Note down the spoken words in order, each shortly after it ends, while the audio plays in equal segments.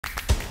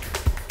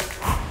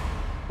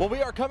Well,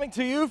 we are coming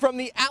to you from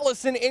the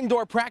Allison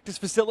Indoor Practice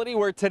Facility,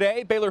 where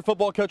today Baylor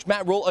football coach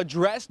Matt Rule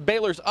addressed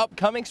Baylor's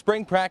upcoming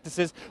spring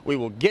practices. We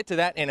will get to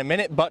that in a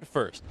minute, but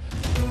first,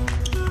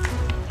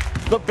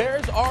 the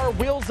Bears are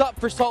wheels up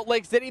for Salt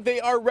Lake City. They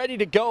are ready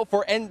to go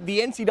for the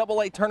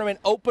NCAA Tournament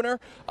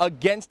opener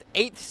against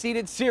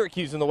 8th-seeded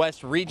Syracuse in the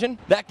West region.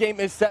 That game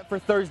is set for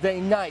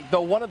Thursday night,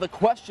 though one of the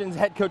questions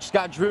head coach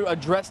Scott Drew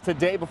addressed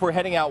today before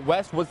heading out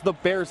west was the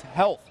Bears'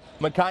 health.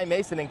 Makai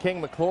Mason and King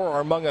McClure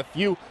are among a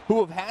few who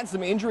have had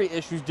some injury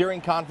issues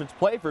during conference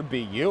play for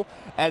BU.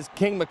 As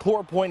King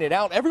McClure pointed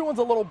out, everyone's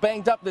a little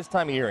banged up this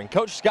time of year, and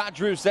Coach Scott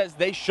Drew says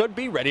they should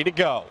be ready to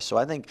go. So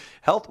I think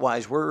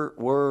health-wise,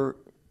 we're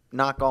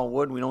knock on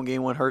wood, we don't get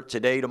anyone hurt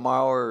today,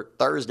 tomorrow, or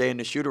Thursday in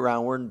the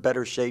shoot-around. We're in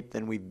better shape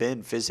than we've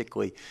been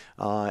physically.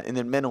 And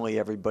then mentally,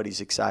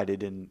 everybody's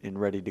excited and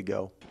ready to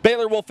go.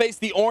 Baylor will face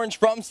the Orange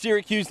from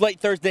Syracuse late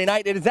Thursday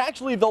night. It is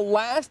actually the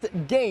last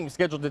game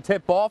scheduled to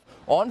tip off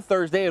on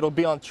Thursday. It'll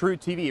be on True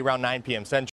TV around 9 p.m. Central.